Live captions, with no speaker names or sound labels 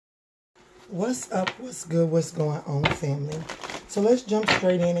What's up? What's good? What's going on, family? So let's jump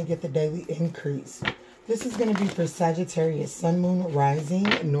straight in and get the daily increase. This is going to be for Sagittarius, Sun, Moon, Rising,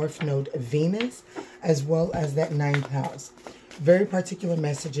 North Node, Venus, as well as that 9th house. Very particular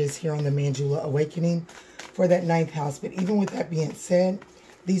messages here on the Manjula Awakening for that 9th house. But even with that being said,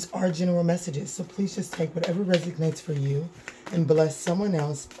 these are general messages. So please just take whatever resonates for you and bless someone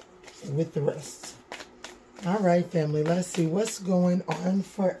else with the rest. All right, family, let's see what's going on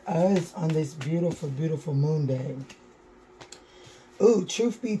for us on this beautiful, beautiful moon day. Ooh,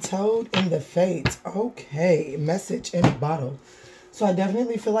 truth be told in the fates. Okay, message in a bottle. So I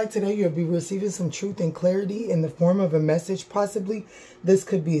definitely feel like today you'll be receiving some truth and clarity in the form of a message, possibly. This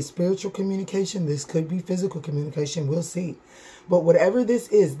could be a spiritual communication. This could be physical communication. We'll see. But whatever this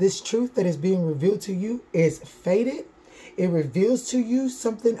is, this truth that is being revealed to you is fated. It reveals to you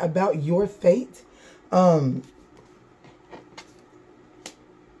something about your fate. I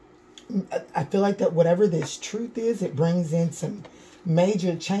feel like that whatever this truth is, it brings in some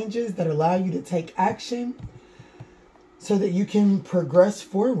major changes that allow you to take action so that you can progress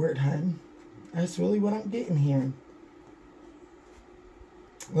forward, hun. That's really what I'm getting here.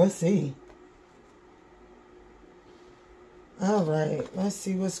 Let's see. All right, let's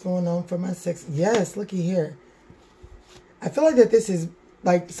see what's going on for my 6. Yes, looky here. I feel like that this is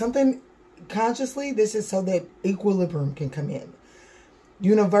like something consciously, this is so that equilibrium can come in.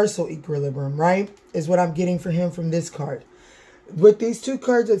 Universal equilibrium, right? Is what I'm getting for him from this card. What these two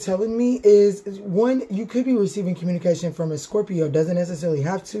cards are telling me is, one, you could be receiving communication from a Scorpio. Doesn't necessarily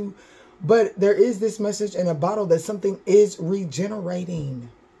have to. But there is this message in a bottle that something is regenerating.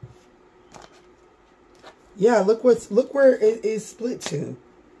 Yeah, look where it is split to.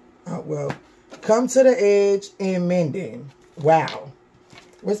 Oh, well, come to the edge and mending. Wow.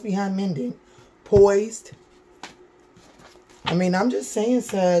 What's behind mending? Poised. I mean, I'm just saying,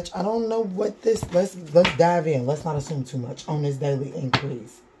 Sag, I don't know what this... Let's dive in. Let's not assume too much on this daily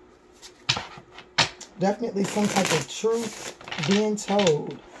increase. Definitely some type of truth being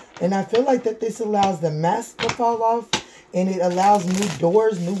told. And I feel like that this allows the mask to fall off. And it allows new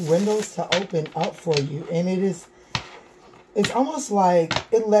doors, new windows to open up for you. And it's almost like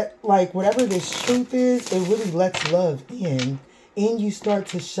whatever this truth is, it really lets love in. And you start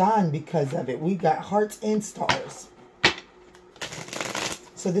to shine because of it. We got hearts and stars.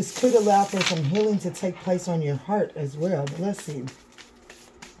 So this could allow for some healing to take place on your heart as well. But let's see.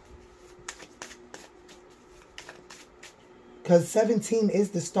 Because 17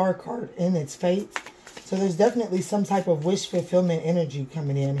 is the star card in its fate. So there's definitely some type of wish fulfillment energy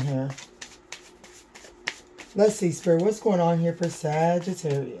coming in here. Let's see, Spirit. What's going on here for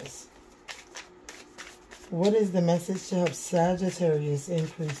Sagittarius? What is the message to help Sagittarius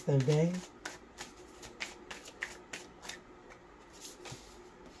increase their day?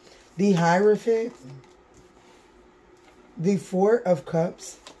 The Hierophant, the 4 of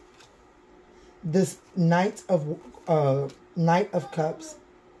Cups, this Knight of Cups,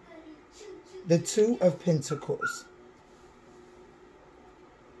 the 2 of Pentacles.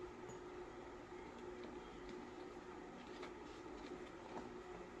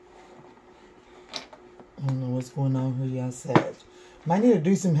 I don't know what's going on here, y'all said. Might need to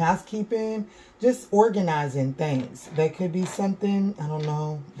do some housekeeping. Just organizing things. That could be something. I don't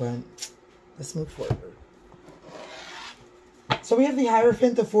know. But let's move forward. So we have the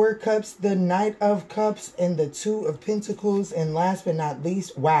Hierophant, the 4 of Cups, the Knight of Cups, and the 2 of Pentacles. And last but not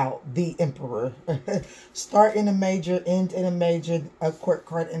least, wow, the Emperor. Start in a major, end in a major, a court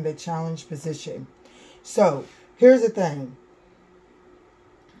card in the challenge position. So here's the thing.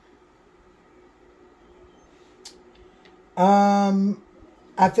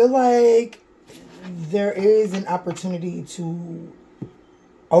 I feel like there is an opportunity to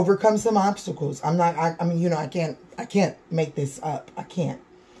overcome some obstacles. I mean, you know, I can't make this up. I can't.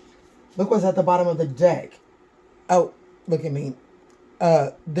 Look what's at the bottom of the deck. Oh, look at me.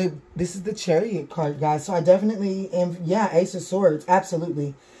 This is the Chariot card, guys. So I definitely am, yeah, Ace of Swords,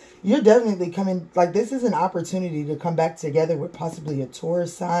 absolutely. You're definitely coming, like, this is an opportunity to come back together with possibly a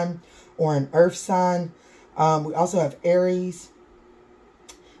Taurus sign or an Earth sign. We also have Aries.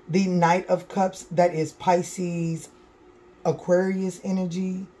 The Knight of Cups, that is Pisces, Aquarius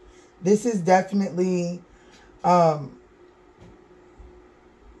energy. This is definitely I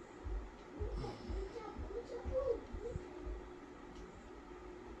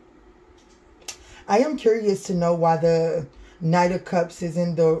am curious to know why the Knight of Cups is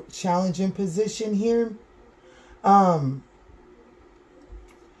in the challenging position here.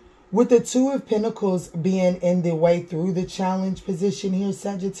 With the 2 of Pentacles being in the way through the challenge position here,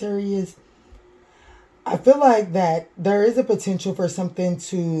 Sagittarius, I feel like that there is a potential for something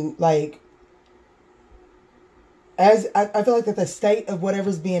to, like, as I feel like that the state of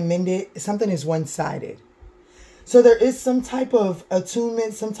whatever's being mended, something is one-sided. So there is some type of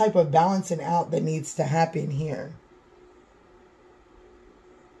attunement, some type of balancing out that needs to happen here.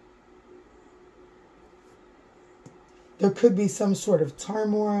 There could be some sort of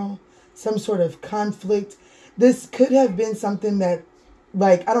turmoil, some sort of conflict. This could have been something that,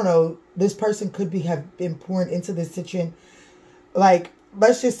 like, I don't know, this person could have been pouring into this situation. Like,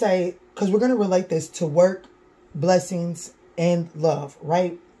 let's just say, because we're going to relate this to work, blessings, and love,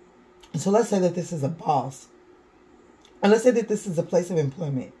 right? So let's say that this is a boss. And let's say that this is a place of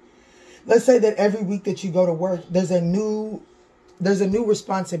employment. Let's say that every week that you go to work, there's a new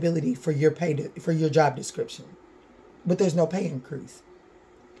responsibility for your for your job description. But there's no pay increase.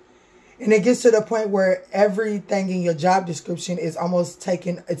 And it gets to the point where everything in your job description is almost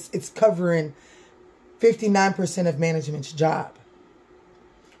taken, it's covering 59% of management's job.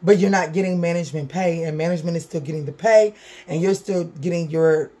 But you're not getting management pay, and management is still getting the pay, and you're still getting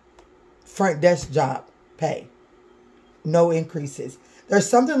your front desk job pay. No increases. There's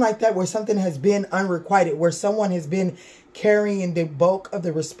something like that where something has been unrequited, where someone has been carrying the bulk of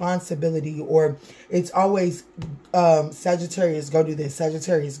the responsibility, or it's always Sagittarius, go do this,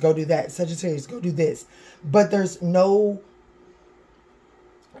 Sagittarius, go do that, Sagittarius, go do this. But there's no,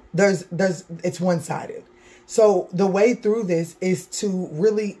 it's one-sided. So the way through this is to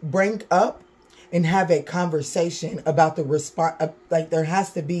really bring up and have a conversation about the response. Like, there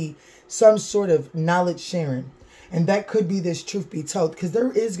has to be some sort of knowledge sharing. And that could be this truth be told, because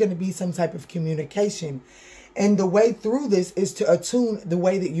there is going to be some type of communication. And the way through this is to attune the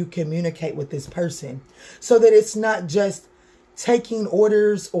way that you communicate with this person, so that it's not just taking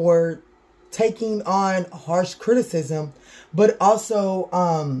orders or taking on harsh criticism, but also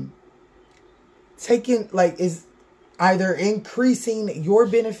taking, like, is either increasing your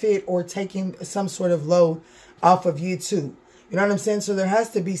benefit or taking some sort of load off of you too. You know what I'm saying? So there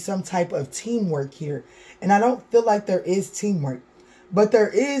has to be some type of teamwork here. And I don't feel like there is teamwork. But there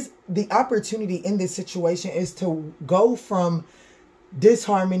is the opportunity in this situation is to go from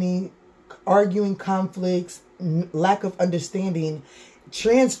disharmony, arguing, conflicts, lack of understanding,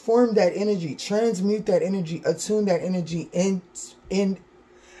 transform that energy, transmute that energy, attune that energy in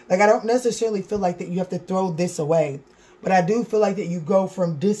like, I don't necessarily feel like that you have to throw this away. But I do feel like that you go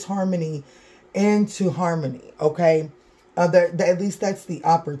from disharmony into harmony, okay? At least that's the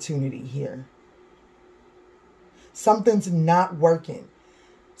opportunity here. Something's not working.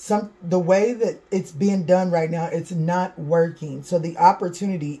 The way that it's being done right now, it's not working. So the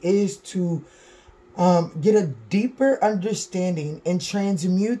opportunity is to get a deeper understanding and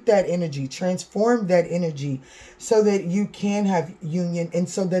transmute that energy, transform that energy, so that you can have union, and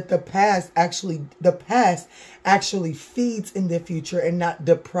so that the past actually feeds in the future and not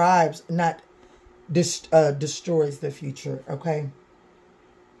deprives, not destroys the future. Okay.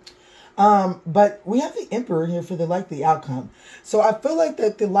 But we have the Emperor here for the likely outcome. So I feel like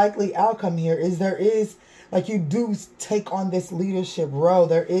that the likely outcome here is there is, like, you do take on this leadership role.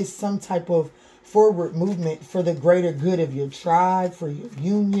 There is some type of forward movement for the greater good of your tribe, for your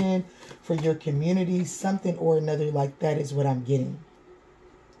union, for your community, something or another like that is what I'm getting.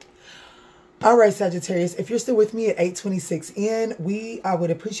 All right, Sagittarius, if you're still with me at 8:26 in, I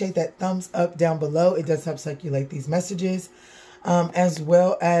would appreciate that thumbs up down below. It does help circulate these messages, as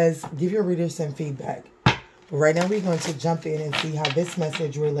well as give your reader some feedback. But right now, we're going to jump in and see how this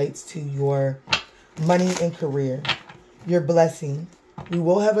message relates to your money and career, your blessing. We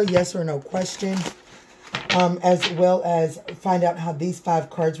will have a yes or no question, as well as find out how these 5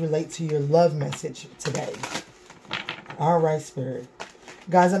 cards relate to your love message today. All right, Spirit.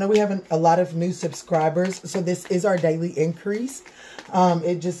 Guys, I know we have a lot of new subscribers, so this is our daily increase.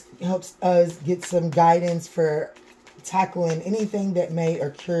 It just helps us get some guidance for tackling anything that may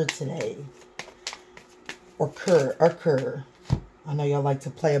occur today. Occur. I know y'all like to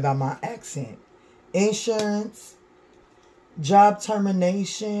play about my accent. Insurance, job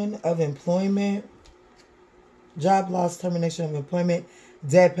termination of employment, job loss, termination of employment,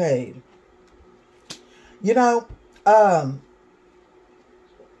 debt paid. You know,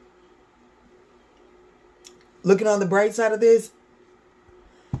 looking on the bright side of this,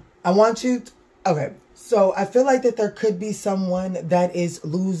 I want you to, okay, so I feel like that there could be someone that is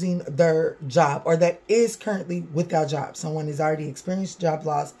losing their job, or that is currently without job. Someone has already experienced job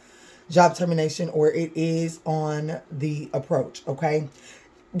loss, job termination, or it is on the approach, okay?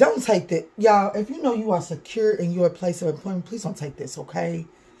 Don't take that. Y'all, if you know you are secure in your place of employment, please don't take this, okay?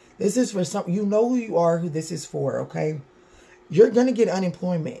 This is for some, you know who you are, who this is for, okay? You're going to get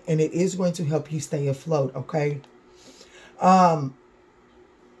unemployment, and it is going to help you stay afloat, okay?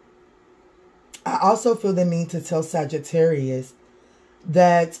 I also feel the need to tell Sagittarius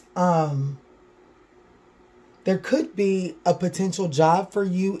that there could be a potential job for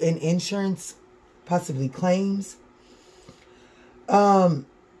you in insurance, possibly claims.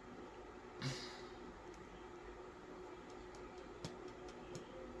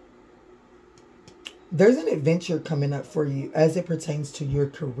 There's an adventure coming up for you as it pertains to your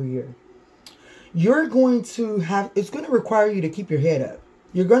career. You're going to have, it's going to require you to keep your head up.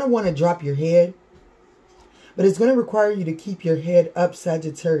 You're going to want to drop your head, but it's going to require you to keep your head up,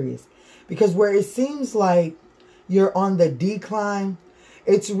 Sagittarius. Because where it seems like you're on the decline,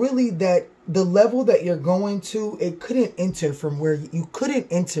 it's really that the level that you're going to, it couldn't enter from where you couldn't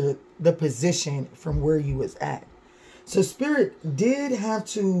enter the position from where you was at. So Spirit did have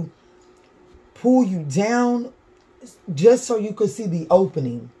to pull you down just so you could see the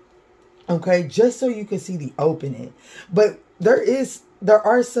opening. Okay, just so you could see the opening. But there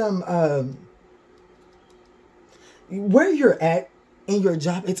are some where you're at in your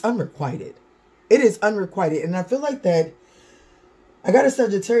job, it's unrequited. It is unrequited. And I feel like that I got a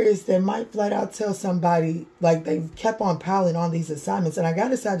Sagittarius that might flat out tell somebody, like, they've kept on piling on these assignments. And I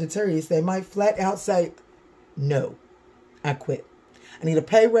got a Sagittarius that might flat out say, no, I quit. I need a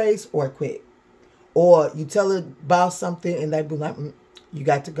pay raise or I quit. Or you tell a boss something and they be like, you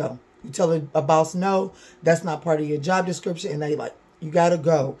got to go. You tell a boss, no, that's not part of your job description. And they like, you got to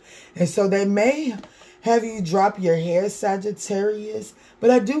go. And so they may have you drop your head, Sagittarius. But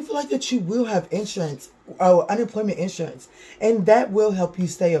I do feel like that you will have insurance, unemployment insurance. And that will help you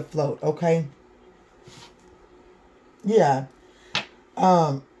stay afloat, okay? Yeah.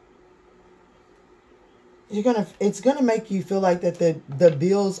 It's gonna make you feel like that the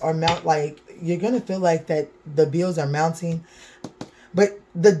bills are you're gonna feel like that the bills are mounting, but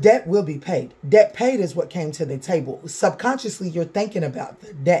the debt will be paid. Debt paid is what came to the table. Subconsciously, you're thinking about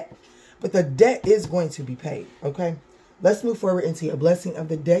the debt, but the debt is going to be paid. Okay, let's move forward into your blessing of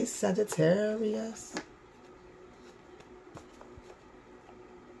the day, Sagittarius.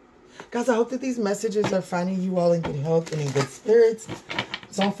 Guys, I hope that these messages are finding you all in good health and in good spirits.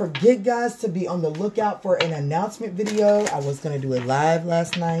 Don't forget, guys, to be on the lookout for an announcement video. I was going to do it live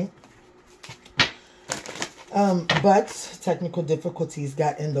last night. But technical difficulties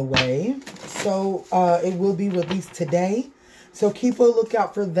got in the way. So it will be released today. So keep a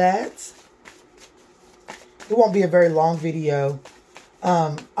lookout for that. It won't be a very long video.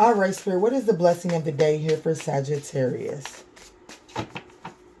 All right, Spirit, what is the blessing of the day here for Sagittarius?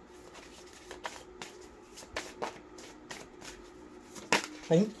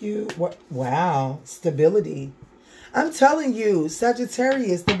 Thank you. What? Wow. Stability. I'm telling you,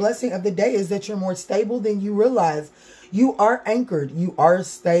 Sagittarius, the blessing of the day is that you're more stable than you realize. You are anchored. You are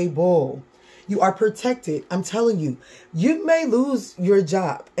stable. You are protected. I'm telling you, you may lose your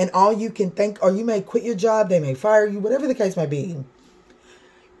job and all you can think, or you may quit your job. They may fire you, whatever the case might be.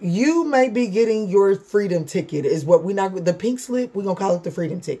 You may be getting your freedom ticket is what the pink slip, we're going to call it the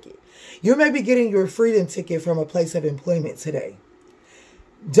freedom ticket. You may be getting your freedom ticket from a place of employment today.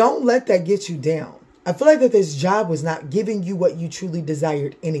 Don't let that get you down. I feel like that this job was not giving you what you truly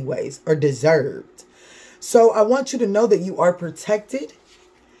desired anyways, or deserved. So I want you to know that you are protected.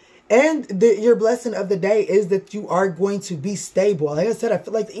 And your blessing of the day is that you are going to be stable. Like I said, I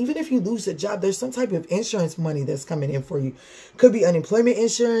feel like even if you lose a job, there's some type of insurance money that's coming in for you. Could be unemployment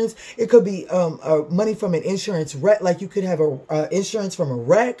insurance. It could be money from an insurance wreck. Like you could have insurance from a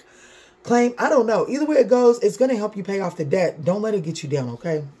wreck claim. I don't know. Either way it goes, it's going to help you pay off the debt. Don't let it get you down,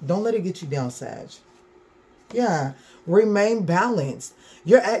 okay? Don't let it get you down, Sag. Yeah. Remain balanced.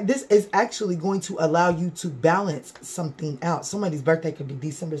 This is actually going to allow you to balance something out. Somebody's birthday could be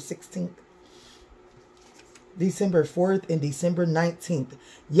December 16th, December 4th, and December 19th.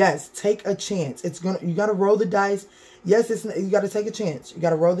 Yes, take a chance. You got to roll the dice. Yes, you got to take a chance. You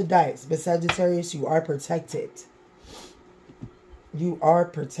got to roll the dice. But Sagittarius, you are protected. You are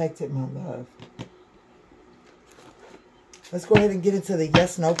protected, my love. Let's go ahead and get into the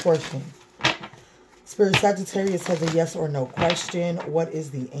yes/no portion. Spirit, Sagittarius has a yes or no question. What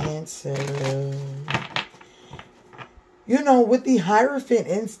is the answer? You know, with the Hierophant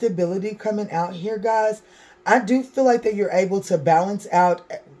instability coming out here, guys, I do feel like that you're able to balance out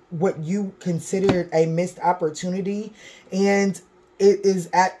what you considered a missed opportunity. And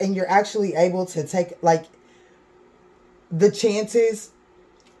you're actually able to take, like, the chances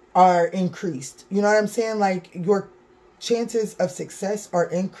are increased. You know what I'm saying? Like, your chances of success are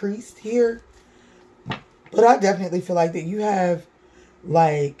increased here. But I definitely feel like that you have,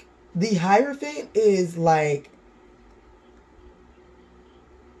 like, the Hierophant is like,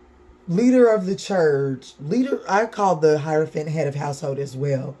 leader of the church, leader, I call the Hierophant head of household as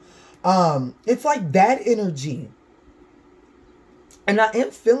well. It's like that energy. And I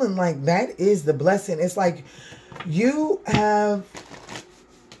am feeling like that is the blessing. It's like you have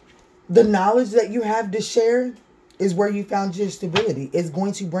the knowledge that you have to share is where you found your stability. It's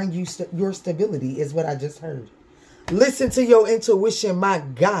going to bring you your stability is what I just heard. Listen to your intuition, my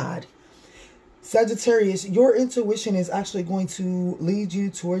God. Sagittarius, your intuition is actually going to lead you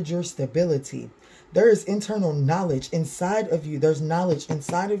towards your stability. There is internal knowledge inside of you. There's knowledge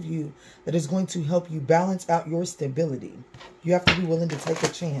inside of you that is going to help you balance out your stability. You have to be willing to take a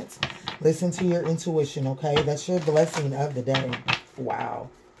chance. Listen to your intuition, okay? That's your blessing of the day. Wow.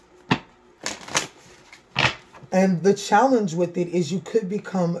 And the challenge with it is you could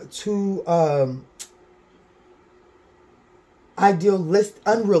become too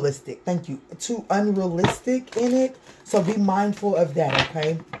unrealistic. Thank you. Too unrealistic in it. So be mindful of that,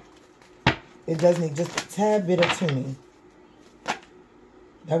 okay? It does need just a tad bit of tuning.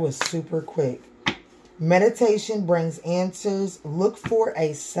 That was super quick. Meditation brings answers. Look for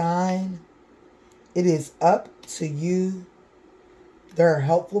a sign. It is up to you. There are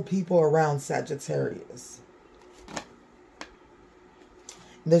helpful people around Sagittarius.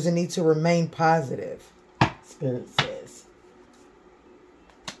 There's a need to remain positive, Spirit says.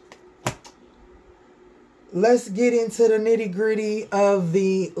 Let's get into the nitty-gritty of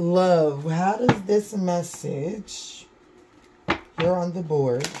the love. How does this message here on the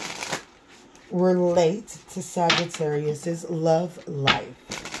board relate to Sagittarius's love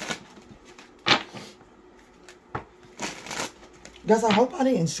life? Guys, I hope I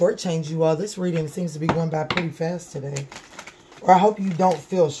didn't shortchange you all. This reading seems to be going by pretty fast today. Or I hope you don't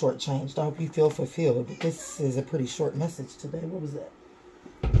feel shortchanged. I hope you feel fulfilled. This is a pretty short message today. What was that?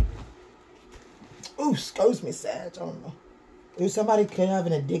 Ooh, excuse me, Sag. I don't know. If somebody could have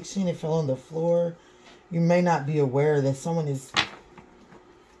an addiction and fell on the floor, you may not be aware that someone is...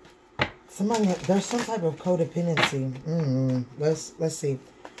 there's some type of codependency. Let's see.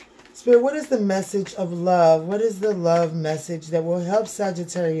 Spirit, what is the message of love? What is the love message that will help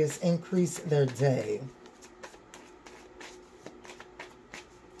Sagittarius increase their day?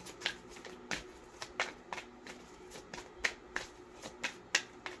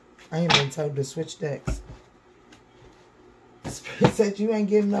 I ain't been told to switch decks. Spirit said you ain't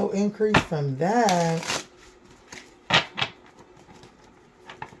getting no increase from that.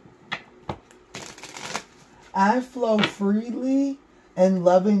 I flow freely and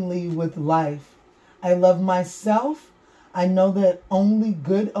lovingly with life. I love myself. I know that only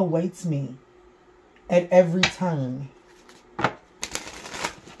good awaits me at every turn.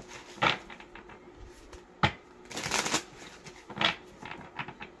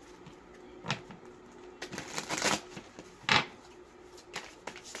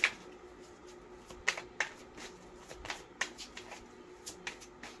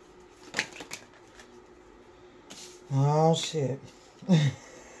 Oh, shit.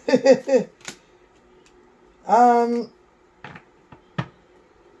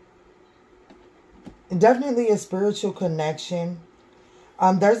 Definitely a spiritual connection.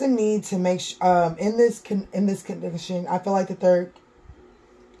 There's a need to make in this connection. I feel like the third.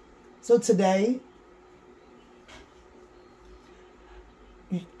 So today,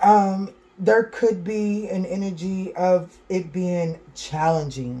 there could be an energy of it being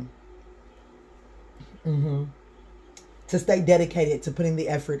challenging. To stay dedicated to putting the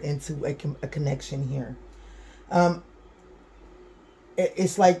effort into a connection here.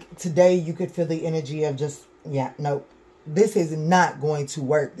 It's like today you could feel the energy of just, yeah, no, this is not going to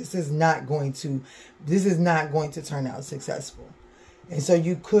work. This is not going to turn out successful. And so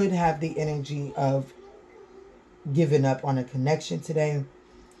you could have the energy of giving up on a connection today.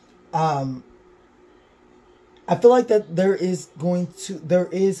 I feel like that there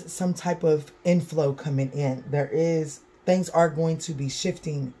is some type of inflow coming in. Things are going to be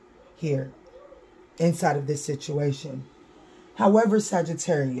shifting here inside of this situation. However,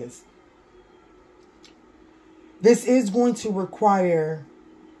 Sagittarius, this is going to require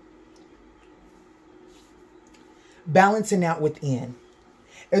balancing out within.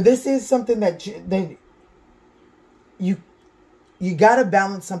 And this is something that you got to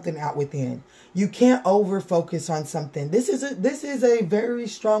balance something out within. You can't over focus on something. This is a very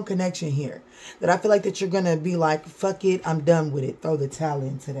strong connection here that I feel like that you're going to be like, fuck it, I'm done with it. Throw the towel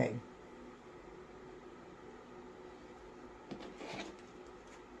in today.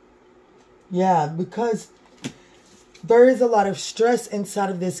 Yeah, because there is a lot of stress inside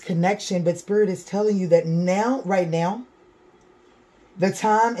of this connection, but Spirit is telling you that now, right now, the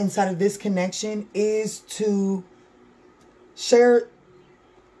time inside of this connection is to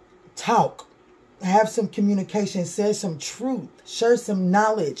talk, have some communication, say some truth, share some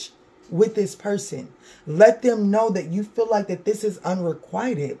knowledge with this person. Let them know that you feel like that this is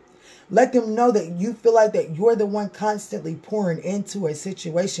unrequited. Let them know that you feel like that you're the one constantly pouring into a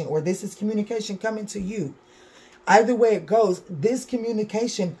situation, or this is communication coming to you. Either way it goes, this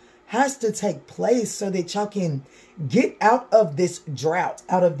communication has to take place so that y'all can get out of this drought,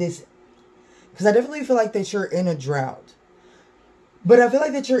 out of this. Because I definitely feel like that you're in a drought. But I feel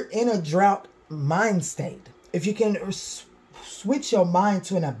like that you're in a drought mind state. If you can switch your mind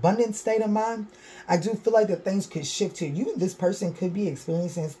to an abundant state of mind, I do feel like that things could shift to you. This person could be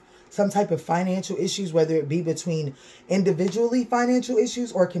experiencing some type of financial issues, whether it be between individually financial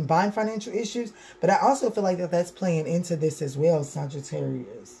issues or combined financial issues. But I also feel like that that's playing into this as well,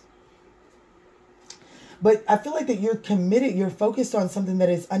 Sagittarius. But I feel like that you're committed, you're focused on something that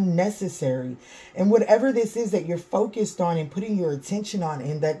is unnecessary. And whatever this is that you're focused on and putting your attention on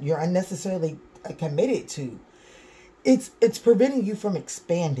and that you're unnecessarily committed to, it's preventing you from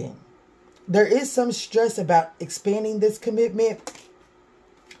expanding. There is some stress about expanding this commitment.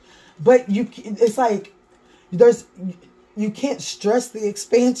 But it's like you can't stress the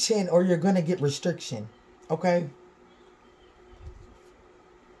expansion or you're going to get restriction. Okay?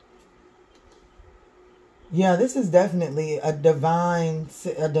 Yeah, this is definitely a divine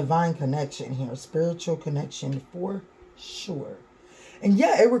connection here. Spiritual connection for sure. And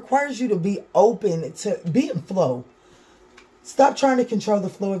yeah, it requires you to be open, to be in flow. Stop trying to control the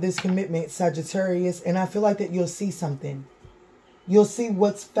flow of this commitment, Sagittarius. And I feel like that you'll see something. You'll see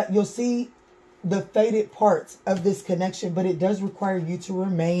you'll see the faded parts of this connection, but it does require you to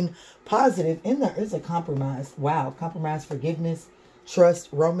remain positive. And there is a compromise. Wow. Compromise, forgiveness, trust,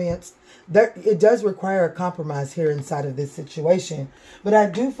 romance. It does require a compromise here inside of this situation. But I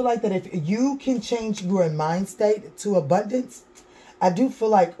do feel like that if you can change your mind state to abundance, I do feel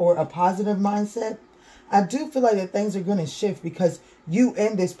like, or a positive mindset, I do feel like that things are going to shift because you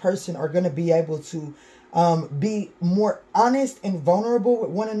and this person are going to be able to be more honest and vulnerable with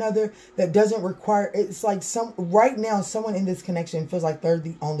one another. That doesn't require, it's like right now, someone in this connection feels like they're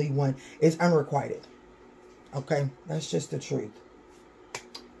the only one. It's unrequited. Okay. That's just the truth.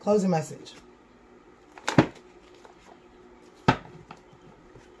 Closing message.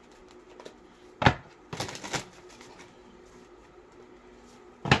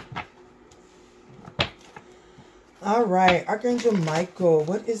 All right, Archangel Michael,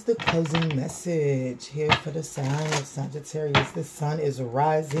 what is the closing message here for the sign of Sagittarius? The sun is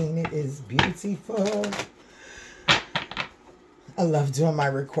rising. It is beautiful. I love doing my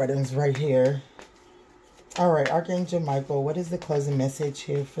recordings right here. All right, Archangel Michael, what is the closing message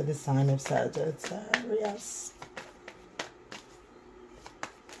here for the sign of Sagittarius?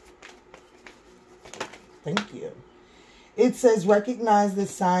 Thank you. It says, recognize the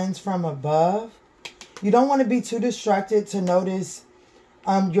signs from above. You don't want to be too distracted to notice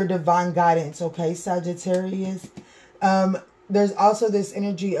your divine guidance, okay, Sagittarius? There's also this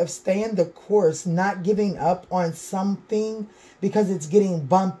energy of staying the course, not giving up on something because it's getting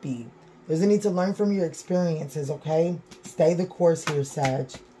bumpy. There's a need to learn from your experiences, okay? Stay the course here,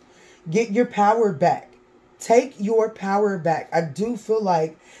 Sag. Get your power back. Take your power back. I do feel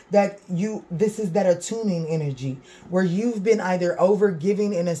like that this is that attuning energy where you've been either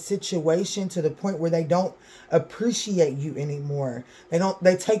overgiving in a situation to the point where they don't appreciate you anymore.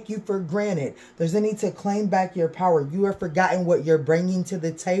 They take you for granted. There's a need to claim back your power. You have forgotten what you're bringing to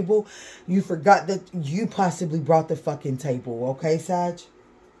the table. You forgot that you possibly brought the fucking table. Okay, Sag?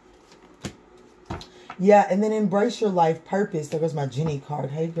 Yeah, and then embrace your life purpose. There goes my Jenny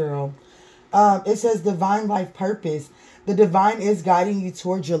card. Hey, girl. It says divine life purpose. The divine is guiding you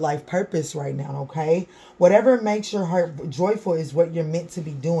towards your life purpose right now, okay? Whatever makes your heart joyful is what you're meant to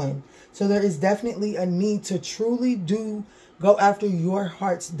be doing. So there is definitely a need to truly go after your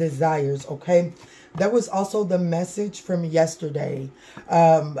heart's desires, okay? That was also the message from yesterday.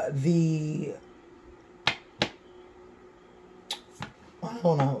 I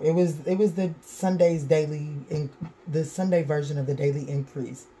don't know. It was the Sunday's the Sunday version of the daily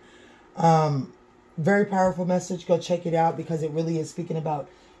increase. Very powerful message. Go check it out because it really is speaking about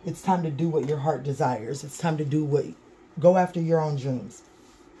it's time to do what your heart desires. It's time to go after your own dreams.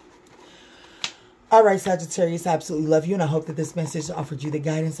 All right, Sagittarius, I absolutely love you. And I hope that this message offered you the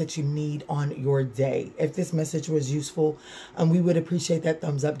guidance that you need on your day. If this message was useful, we would appreciate that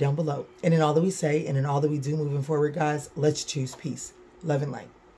thumbs up down below. And in all that we say and in all that we do moving forward, guys, let's choose peace, love, and light.